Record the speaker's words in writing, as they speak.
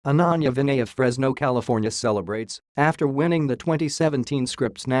Ananya Vinay of Fresno, California celebrates after winning the 2017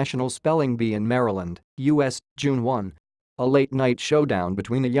 Scripps National Spelling Bee in Maryland, U.S., June 1. A late-night showdown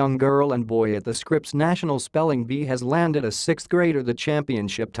between a young girl and boy at the Scripps National Spelling Bee has landed a sixth grader the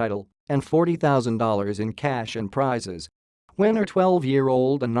championship title and $40,000 in cash and prizes. Winner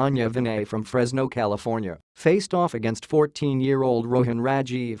 12-year-old Ananya Vinay from Fresno, California, faced off against 14-year-old Rohan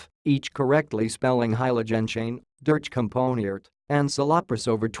Rajiv, each correctly spelling Hylagenchain, Dirchkomponiert, and Salapras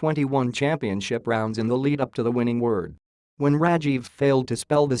over 21 championship rounds in the lead-up to the winning word. When Rajiv failed to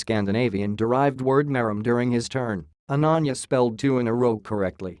spell the Scandinavian-derived word marum during his turn, Ananya spelled two in a row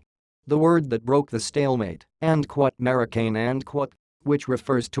correctly. The word that broke the stalemate, Maricane, which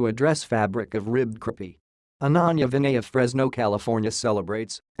refers to a dress fabric of ribbed crepe. Ananya Vinay of Fresno, California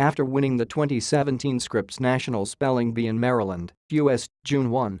celebrates after winning the 2017 Scripps National Spelling Bee in Maryland, U.S., June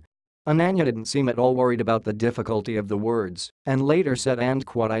 1. Ananya didn't seem at all worried about the difficulty of the words and later said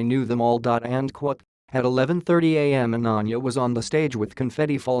I knew them all. At 11:30 a.m. Ananya was on the stage with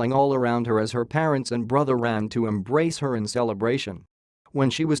confetti falling all around her as her parents and brother ran to embrace her in celebration.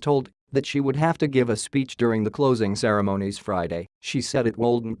 When she was told that she would have to give a speech during the closing ceremonies Friday, she said it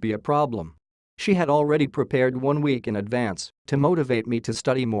wouldn't be a problem. She had already prepared 1 week in advance to motivate me to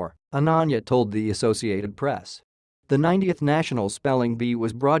study more, Ananya told the Associated Press. The 90th National Spelling Bee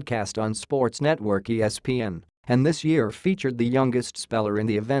was broadcast on sports network ESPN, and this year featured the youngest speller in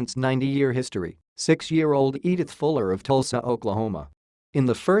the event's 90-year history, 6-year-old Edith Fuller of Tulsa, Oklahoma. In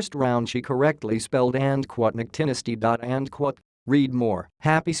the first round she correctly spelled Nictinity. Read more.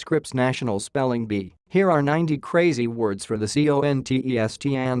 Happy Scripps National Spelling Bee. Here are 90 crazy words for the contest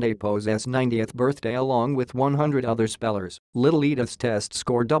and APO's 90th birthday along with 100 other spellers. Little Edith's test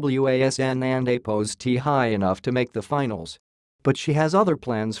score WASN and APO's T high enough to make the finals. But she has other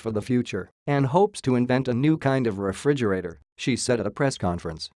plans for the future and hopes to invent a new kind of refrigerator, she said at a press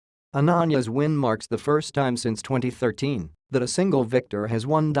conference. Ananya's win marks the first time since 2013 that a single victor has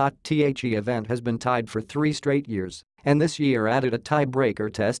won. The event has been tied for 3 straight years and this year added a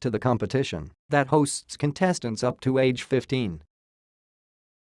tiebreaker test to the competition that hosts contestants up to age 15.